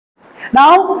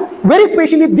Now, very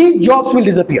especially, these jobs will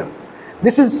disappear.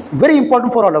 This is very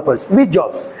important for all of us. Which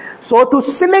jobs? So to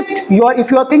select your, if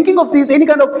you are thinking of these, any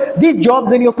kind of these jobs,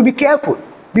 then you have to be careful.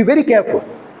 Be very careful.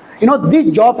 You know,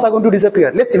 these jobs are going to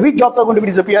disappear. Let's see, which jobs are going to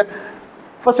disappear?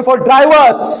 First of all,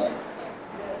 drivers.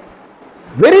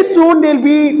 Very soon, there will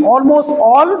be almost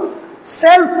all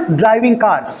self-driving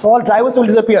cars. So all drivers will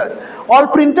disappear. All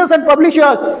printers and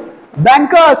publishers,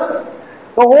 bankers,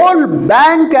 the whole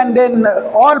bank, and then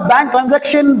all bank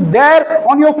transaction there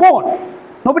on your phone.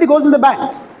 Nobody goes in the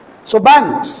banks. So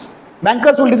bankers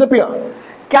will disappear.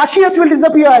 Cashiers will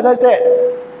disappear, as I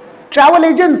said. Travel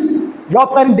agents,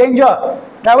 jobs are in danger.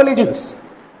 Travel agents.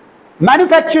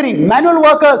 Manufacturing, manual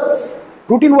workers,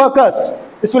 routine workers,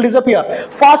 this will disappear.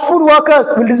 Fast food workers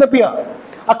will disappear.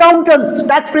 Accountants,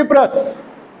 tax preparers,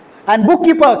 and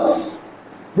bookkeepers,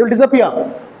 they will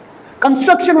disappear.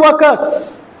 Construction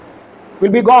workers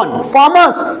will be gone.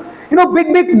 Farmers, you know,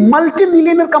 big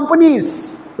multi-millionaire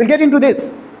companies will get into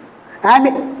this.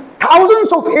 And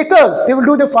thousands of acres, they will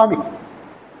do their farming.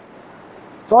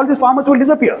 So all these farmers will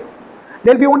disappear.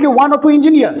 There will be only 1 or 2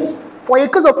 engineers for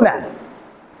acres of land.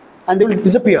 And they will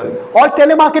disappear. All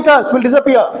telemarketers will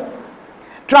disappear.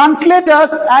 Translators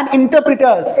and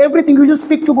interpreters, everything, you just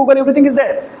speak to Google, everything is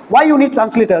there. Why you need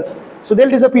translators? So they'll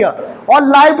disappear. All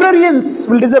librarians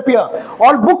will disappear.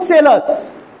 All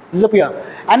booksellers disappear.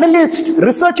 Analysts,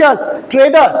 researchers,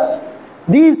 traders,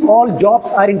 these all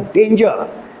jobs are in danger.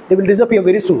 They will disappear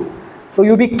very soon. So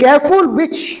you be careful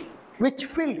which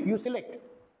field you select.